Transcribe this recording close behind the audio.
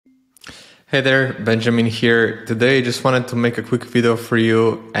Hey there, Benjamin here. Today I just wanted to make a quick video for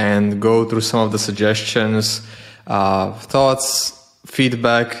you and go through some of the suggestions, thoughts,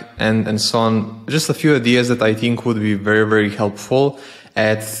 feedback, and so on. Just a few ideas that I think would be very, very helpful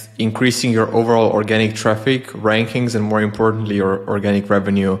at increasing your overall organic traffic, rankings, and more importantly, your organic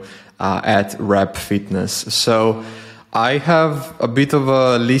revenue at RepFitness. So I have a bit of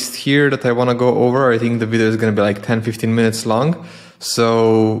a list here that I want to go over. I think the video is going to be like 10-15 minutes long.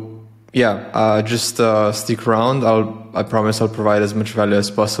 So yeah, just stick around. I promise I'll provide as much value as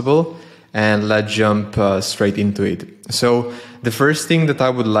possible, and let's jump straight into it. So the first thing that I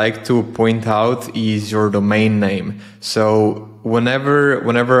would like to point out is your domain name. So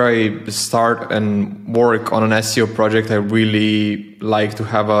whenever I start and work on an SEO project, I really like to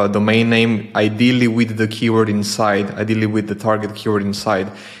have a domain name, ideally with the keyword inside, ideally with the target keyword inside.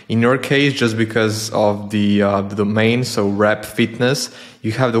 In your case, just because of the domain, so RepFitness,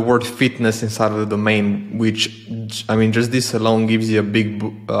 you have the word fitness inside of the domain, which, I mean, just this alone gives you a big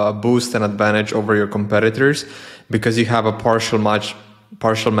boost and advantage over your competitors, because you have a partial match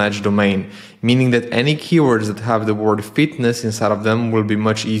domain, meaning that any keywords that have the word fitness inside of them will be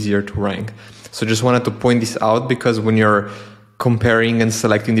much easier to rank. So just wanted to point this out, because when you're comparing and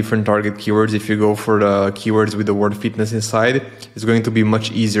selecting different target keywords, if you go for the keywords with the word fitness inside, it's going to be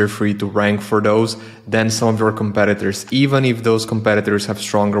much easier for you to rank for those than some of your competitors, even if those competitors have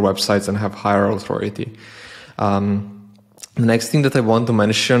stronger websites and have higher authority. The next thing that I want to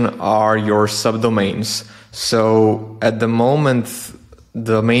mention are your subdomains. So at the moment,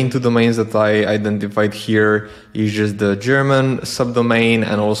 the main two domains that I identified here is just the German subdomain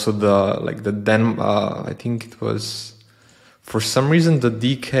and also I think it was, for some reason, the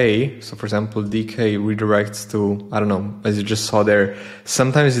DK. So for example, DK redirects to, I don't know, as you just saw there,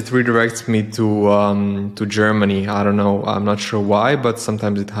 sometimes it redirects me to Germany. I don't know, I'm not sure why, but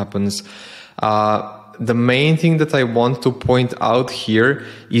sometimes it happens. The main thing that I want to point out here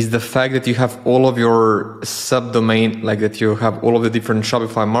is the fact that you have all of your subdomain, like that you have all of the different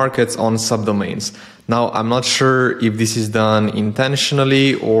Shopify markets on subdomains. Now, I'm not sure if this is done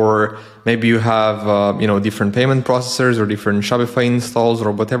intentionally, or maybe you have, different payment processors or different Shopify installs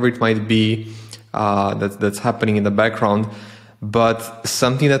or whatever it might be that's happening in the background. But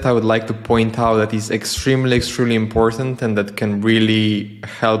something that I would like to point out that is extremely, extremely important and that can really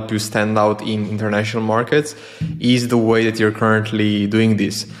help you stand out in international markets is the way that you're currently doing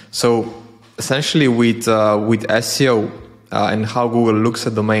this. So essentially with SEO and how Google looks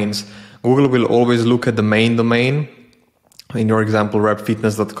at domains, Google will always look at the main domain, in your example,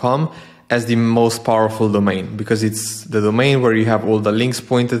 repfitness.com, as the most powerful domain, because it's the domain where you have all the links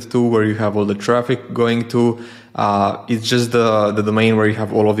pointed to, where you have all the traffic going to. It's just the domain where you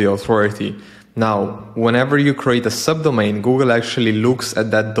have all of the authority. Now, whenever you create a subdomain, Google actually looks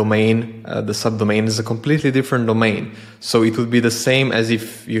at that domain, the subdomain, as a completely different domain. So it would be the same as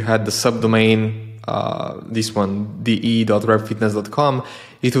if you had the subdomain, this one, de.repfitness.com.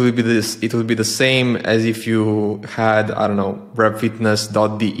 It would be the same as if you had, I don't know,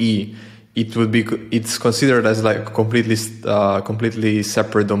 repfitness.de. It's considered as like a completely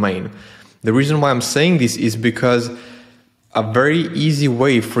separate domain. The reason why I'm saying this is because a very easy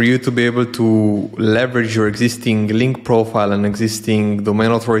way for you to be able to leverage your existing link profile and existing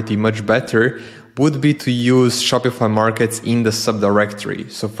domain authority much better would be to use Shopify markets in the subdirectory.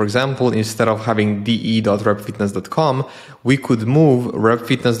 So for example, instead of having de.repfitness.com, we could move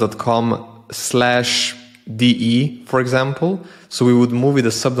repfitness.com/de, for example. So we would move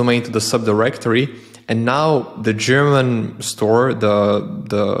the subdomain to the subdirectory, and now the German store,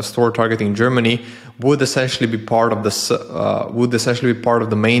 the store targeting Germany, would essentially be part of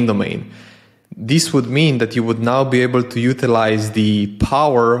the main domain. This would mean that you would now be able to utilize the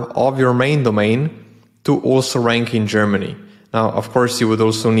power of your main domain to also rank in Germany. Now, of course, you would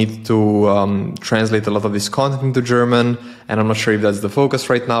also need to translate a lot of this content into German, and I'm not sure if that's the focus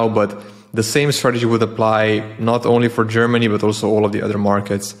right now, but the same strategy would apply not only for Germany, but also all of the other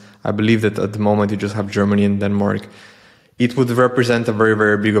markets. I believe that at the moment you just have Germany and Denmark. It would represent a very,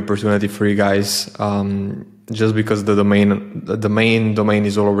 very big opportunity for you guys, just because the main domain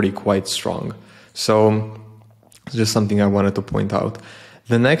is already quite strong. So it's just something I wanted to point out.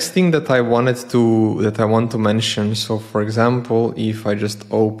 The next thing that I want to mention, so for example, if I just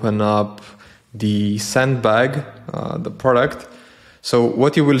open up the Sandbag, the product, so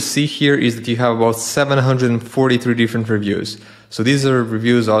what you will see here is that you have about 743 different reviews. So these are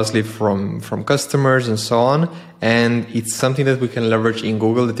reviews obviously from customers and so on, and it's something that we can leverage in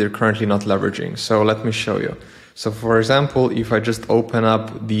Google that you're currently not leveraging. So let me show you. So for example, if I just open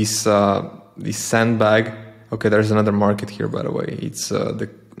this Sandbag, okay, there's another market here, by the way. It's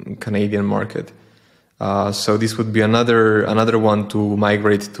Canadian market. So this would be another one to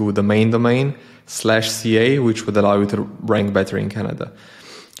migrate to the main domain /CA, which would allow you to rank better in Canada.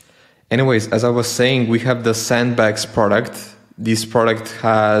 Anyways, as I was saying, we have the Sandbags product. This product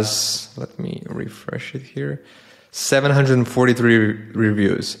has, let me refresh it here, 743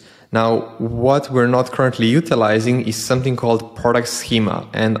 reviews. Now, what we're not currently utilizing is something called product schema,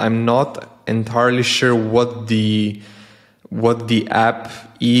 and I'm not entirely sure what the app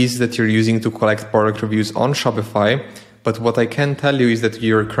is that you're using to collect product reviews on Shopify. But what I can tell you is that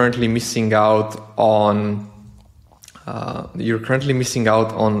you're currently missing out on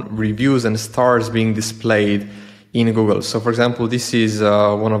reviews and stars being displayed in Google. So, for example, this is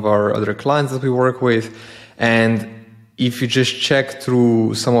one of our other clients that we work with, and if you just check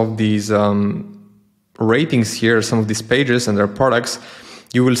through some of these ratings here, some of these pages and their products,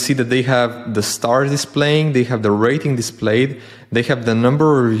 you will see that they have the stars displaying, they have the rating displayed, they have the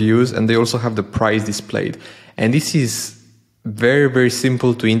number of reviews, and they also have the price displayed. And this is very, very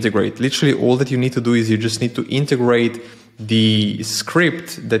simple to integrate. Literally all that you need to do is you just need to integrate the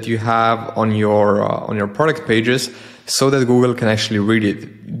script that you have on your product pages so that Google can actually read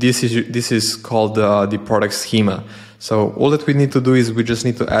it. This is called the product schema. So all that we need to do is we just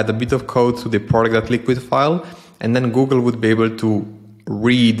need to add a bit of code to the product.liquid file, and then Google would be able to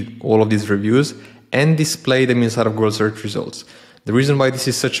read all of these reviews and display them inside of Google search results. The reason why this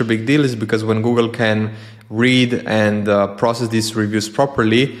is such a big deal is because when Google can read and process these reviews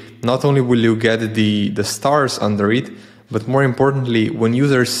properly, not only will you get the stars under it, but more importantly, when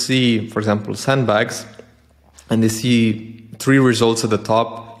users see, for example, Sandbags, and they see 3 results at the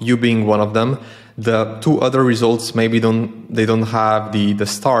top, you being one of them, the 2 other results maybe don't have the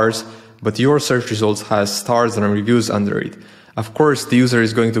stars, but your search results has stars and reviews under it. Of course, the user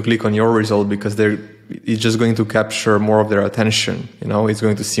is going to click on your result because it's just going to capture more of their attention. It's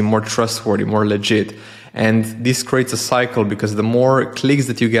going to seem more trustworthy, more legit. And this creates a cycle because the more clicks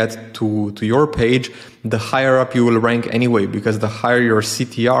that you get to your page, the higher up you will rank anyway, because the higher your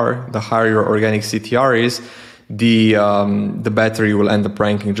CTR, the higher your organic CTR is, the better you will end up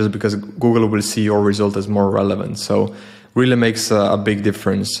ranking, just because Google will see your result as more relevant. So really makes a big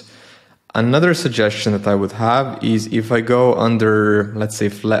difference. Another suggestion that I would have is if I go under, let's say,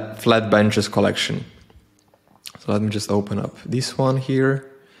 flat benches collection. So let me just open up this one here.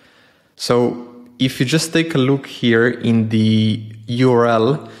 So if you just take a look here in the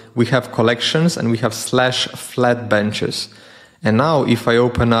URL, we have collections and we have /flat benches. And now if I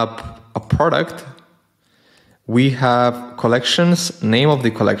open up a product, we have collections, name of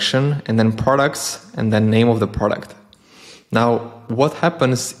the collection, and then products, and then name of the product. Now, what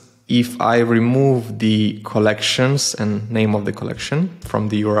happens if I remove the collections and name of the collection from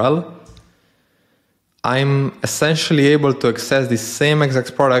the URL? I'm essentially able to access the same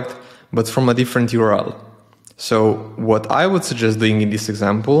exact product, but from a different URL. So what I would suggest doing in this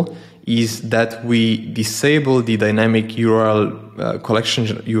example is that we disable the dynamic URL collection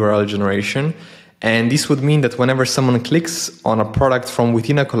URL generation. And this would mean that whenever someone clicks on a product from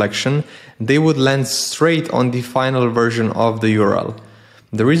within a collection, they would land straight on the final version of the URL.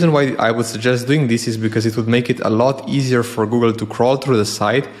 The reason why I would suggest doing this is because it would make it a lot easier for Google to crawl through the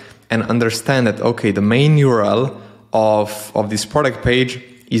site and understand that, okay, the main URL of this product page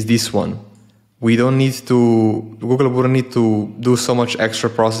is this one. Google wouldn't need to do so much extra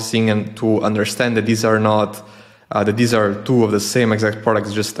processing and to understand that these are not, that these are 2 of the same exact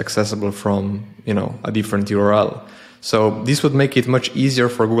products just accessible from, a different URL. So this would make it much easier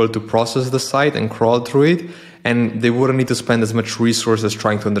for Google to process the site and crawl through it, and they wouldn't need to spend as much resources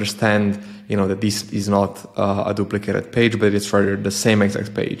trying to understand, that this is not a duplicated page, but it's rather the same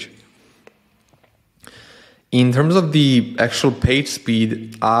exact page. In terms of the actual page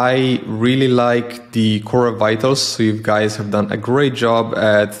speed, I really like the Core Web Vitals. So you guys have done a great job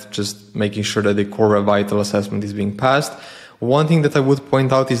at just making sure that the Core Web Vital assessment is being passed. One thing that I would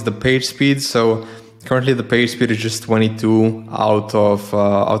point out is the page speed. So currently the page speed is just 22 out of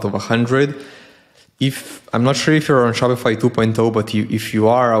 100. I'm not sure if you're on Shopify 2.0, but if you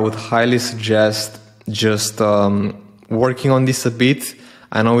are, I would highly suggest just working on this a bit.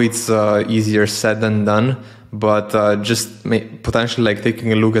 I know it's easier said than done, but just potentially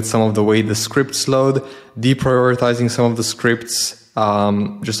taking a look at some of the way the scripts load, deprioritizing some of the scripts,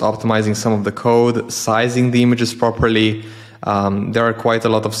 just optimizing some of the code, sizing the images properly. There are quite a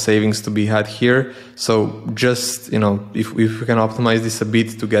lot of savings to be had here. So just, if we can optimize this a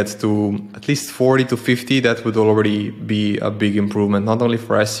bit to get to at least 40 to 50, that would already be a big improvement, not only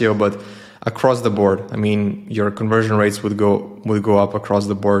for SEO, but across the board. I mean, your conversion rates would go up across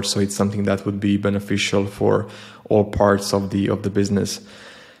the board. So it's something that would be beneficial for all parts of the business.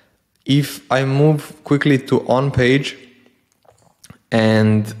 If I move quickly to on page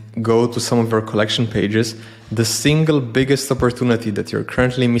and go to some of your collection pages, the single biggest opportunity that you're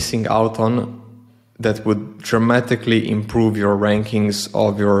currently missing out on that would dramatically improve your rankings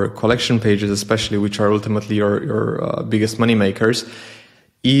of your collection pages, especially, which are ultimately your biggest money makers,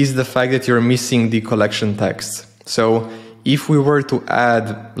 is the fact that you're missing the collection text. So if we were to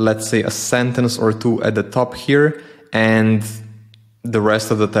add, let's say, a sentence or two at the top here, and the rest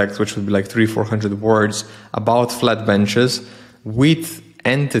of the text, which would be like 300-400 words about flat benches with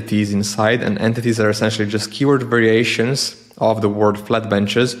entities inside, and entities are essentially just keyword variations of the word flat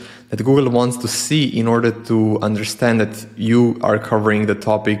benches that Google wants to see in order to understand that you are covering the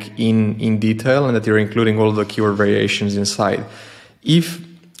topic in detail and that you're including all the keyword variations inside. If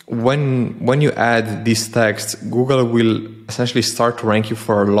when you add this text, Google will essentially start to rank you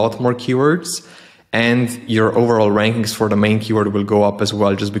for a lot more keywords, and your overall rankings for the main keyword will go up as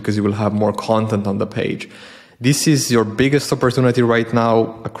well, just because you will have more content on the page. This is your biggest opportunity right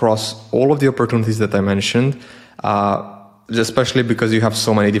now across all of the opportunities that I mentioned, especially because you have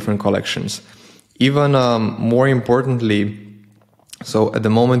so many different collections. Even more importantly, so at the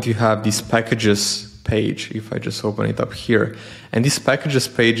moment you have this packages page, if I just open it up here, and this packages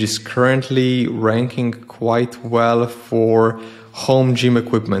page is currently ranking quite well for home gym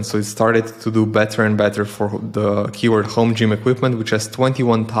equipment. So it started to do better and better for the keyword home gym equipment, which has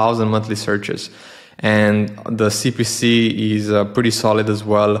 21,000 monthly searches. And the CPC is pretty solid as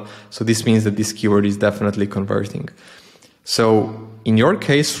well. So this means that this keyword is definitely converting. So in your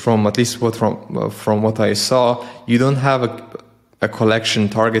case, from at least from what I saw, you don't have a collection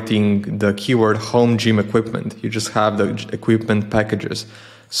targeting the keyword home gym equipment. You just have the equipment packages.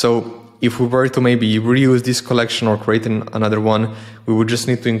 So if we were to maybe reuse this collection or create another one, we would just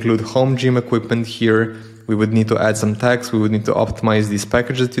need to include home gym equipment here. We would need to add some text. We would need to optimize these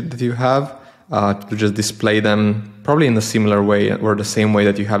packages that you have to just display them probably in a similar way or the same way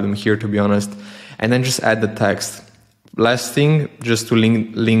that you have them here, to be honest. And then just add the text. Last thing, just to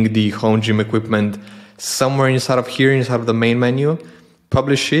link the home gym equipment somewhere inside of here, inside of the main menu,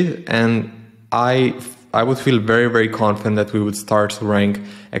 publish it, and I would feel very, very confident that we would start to rank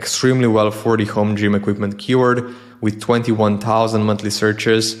extremely well for the home gym equipment keyword with 21,000 monthly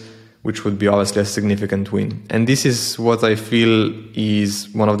searches, which would be obviously a significant win. And this is what I feel is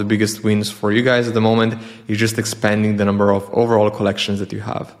one of the biggest wins for you guys at the moment, is just expanding the number of overall collections that you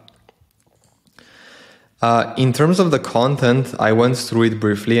have. In terms of the content, I went through it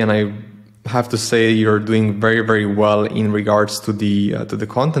briefly, and I have to say you're doing very, very well in regards to the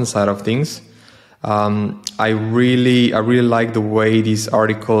content side of things. I really like the way these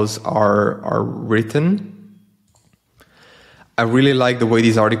articles are written. I really like the way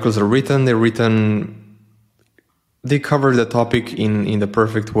these articles are written. They cover the topic in the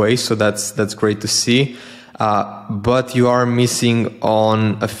perfect way, so that's great to see. But you are missing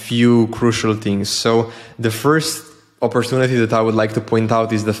on a few crucial things. So the first opportunity that I would like to point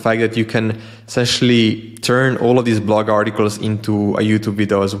out is the fact that you can essentially turn all of these blog articles into a YouTube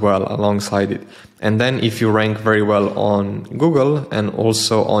video as well alongside it. And then if you rank very well on Google and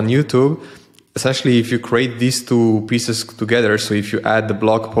also on YouTube, essentially if you create these two pieces together, so if you add the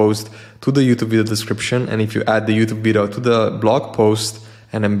blog post to the YouTube video description, and if you add the YouTube video to the blog post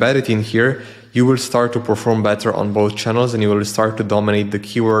and embed it in here, you will start to perform better on both channels, and you will start to dominate the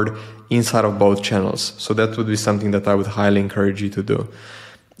keyword inside of both channels. So that would be something that I would highly encourage you to do.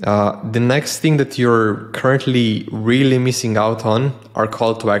 The next thing that you're currently really missing out on are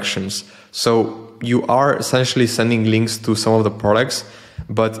call to actions. So you are essentially sending links to some of the products,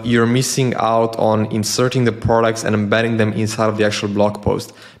 but you're missing out on inserting the products and embedding them inside of the actual blog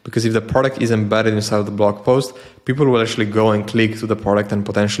post. Because if the product is embedded inside of the blog post, people will actually go and click to the product and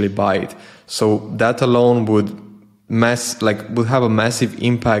potentially buy it. So that alone would have a massive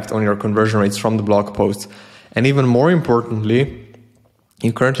impact on your conversion rates from the blog post. And even more importantly,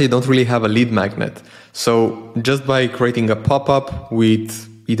 you currently don't really have a lead magnet. So just by creating a pop-up with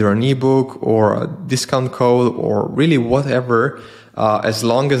either an ebook or a discount code or really whatever, as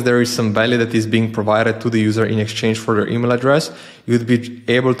long as there is some value that is being provided to the user in exchange for their email address, you would be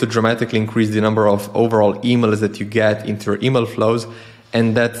able to dramatically increase the number of overall emails that you get into your email flows.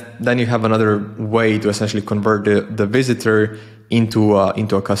 And then you have another way to essentially convert the visitor into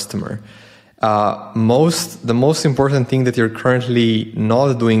a customer. The most important thing that you're currently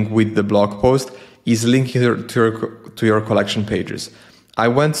not doing with the blog post is linking to your collection pages. I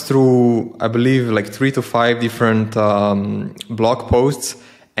went through, I believe, like 3 to 5 different blog posts,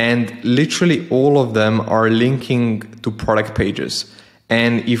 and literally all of them are linking to product pages.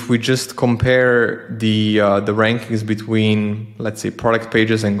 And if we just compare the rankings between, let's say, product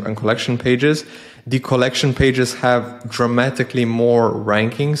pages and collection pages, the collection pages have dramatically more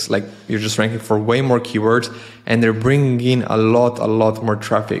rankings. Like, you're just ranking for way more keywords, and they're bringing in a lot more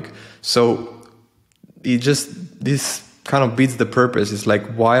traffic. So this kind of beats the purpose. It's like,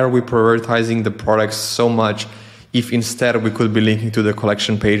 why are we prioritizing the products so much if instead we could be linking to the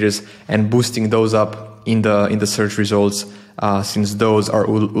collection pages and boosting those up in the search results, since those are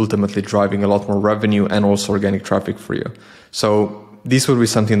ultimately driving a lot more revenue and also organic traffic for you. So this would be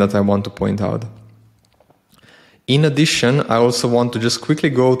something that I want to point out. In addition, I also want to just quickly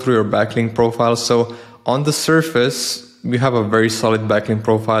go through your backlink profile. So on the surface, you have a very solid backlink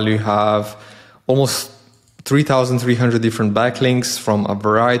profile. You have almost 3,300 different backlinks from a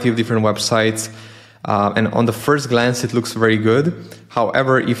variety of different websites. And on the first glance, it looks very good.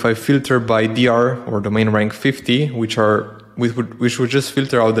 However, if I filter by DR or domain rank 50, which would just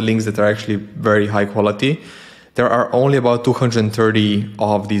filter out the links that are actually very high quality, there are only about 230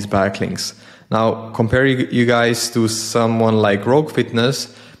 of these backlinks. Now, compare you guys to someone like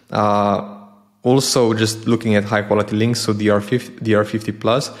RepFitness, also just looking at high quality links, so DR50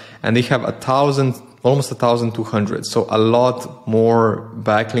 plus, and they have almost 1,200. So a lot more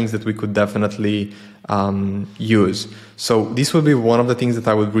backlinks that we could definitely use. So this would be one of the things that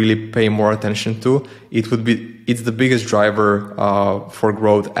I would really pay more attention to. It's the biggest driver for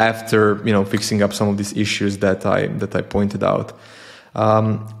growth after, fixing up some of these issues that I pointed out.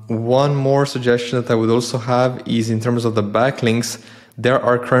 One more suggestion that I would also have is in terms of the backlinks. There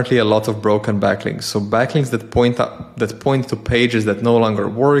are currently a lot of broken backlinks. So backlinks that point to pages that no longer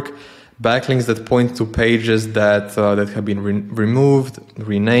work, backlinks that point to pages that have been removed,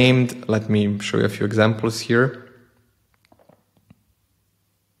 renamed. Let me show you a few examples here.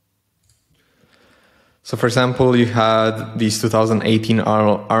 So for example, you had this 2018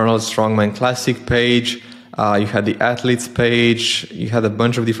 Arnold Strongman Classic page, you had the athletes page, you had a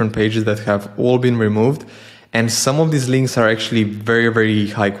bunch of different pages that have all been removed. And some of these links are actually very, very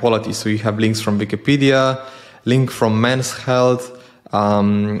high quality. So you have links from Wikipedia, link from Men's Health,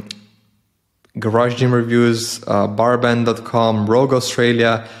 Garage Gym Reviews, barband.com, Rogue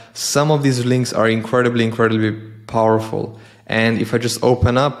Australia. Some of these links are incredibly powerful. And if I just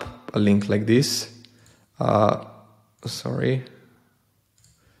open up a link like this, sorry,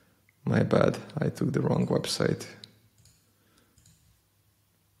 my bad, I took the wrong website.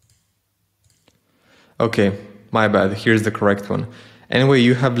 Okay, my bad, here's the correct one. Anyway,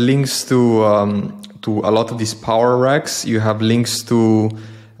 you have links to a lot of these power racks. You have links to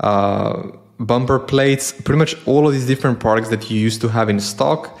bumper plates, pretty much all of these different products that you used to have in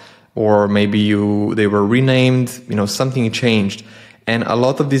stock, or maybe they were renamed, something changed. And a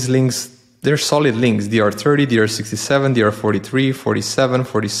lot of these links, they're solid links. DR30, DR67, DR43, 47,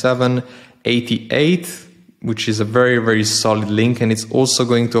 47, 88, which is a very, very solid link. And it's also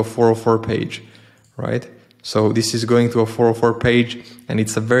going to a 404 page, right? So this is going to a 404 page, and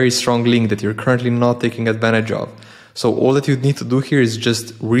it's a very strong link that you're currently not taking advantage of. So all that you need to do here is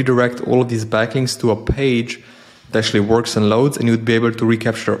just redirect all of these backlinks to a page that actually works and loads, and you'd be able to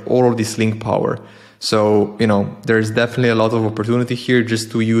recapture all of this link power. So, there's definitely a lot of opportunity here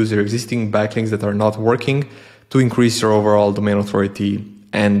just to use your existing backlinks that are not working to increase your overall domain authority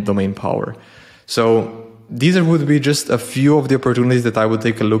and domain power. So these would be just a few of the opportunities that I would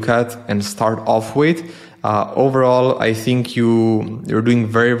take a look at and start off with. Overall, I think you're doing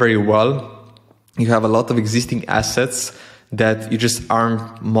very, very well. You have a lot of existing assets that you just aren't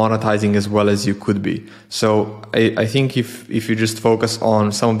monetizing as well as you could be. So I think if you just focus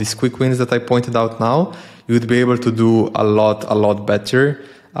on some of these quick wins that I pointed out now, you would be able to do a lot better.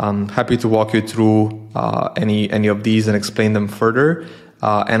 I'm happy to walk you through any of these and explain them further.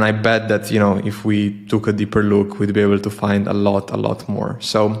 And I bet that, if we took a deeper look, we'd be able to find a lot more.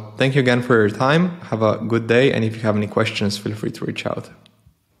 So thank you again for your time. Have a good day. And if you have any questions, feel free to reach out.